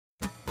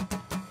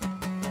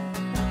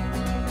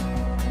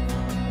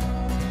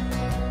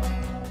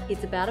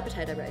it's about a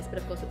potato race, but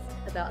of course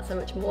it's about so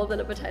much more than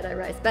a potato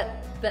race.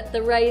 But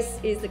the race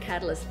is the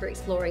catalyst for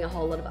exploring a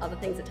whole lot of other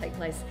things that take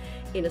place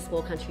in a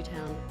small country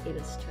town in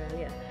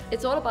Australia.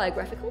 It's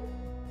autobiographical,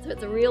 so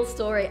it's a real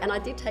story, and I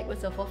did take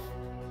myself off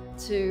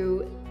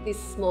to this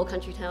small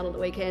country town on the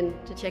weekend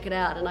to check it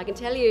out, and I can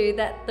tell you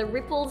that the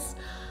ripples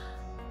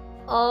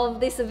of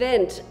this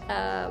event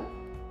are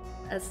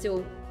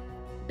still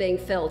being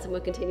felt and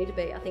will continue to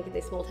be, I think, in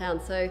this small town.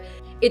 So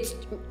it's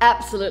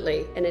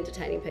absolutely an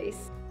entertaining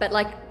piece, but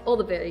like all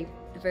the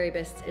very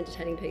best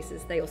entertaining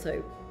pieces, they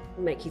also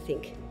make you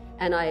think,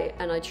 and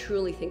I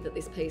truly think that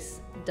this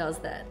piece does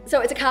that. So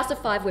it's a cast of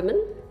 5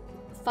 women,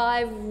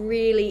 5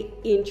 really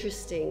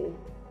interesting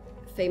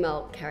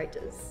female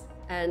characters,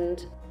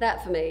 and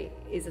that for me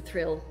is a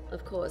thrill,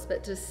 of course,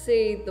 but to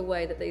see the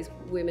way that these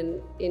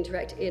women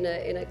interact in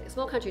a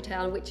small country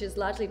town which is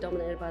largely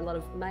dominated by a lot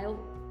of male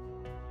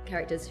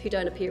characters who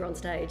don't appear on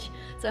stage.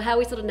 So how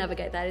we sort of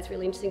navigate that is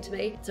really interesting to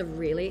me. It's a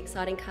really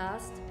exciting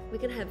cast. We're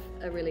going to have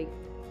a really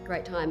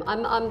great time.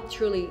 I'm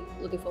truly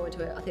looking forward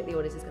to it. I think the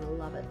audience is going to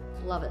love it.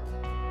 Love it.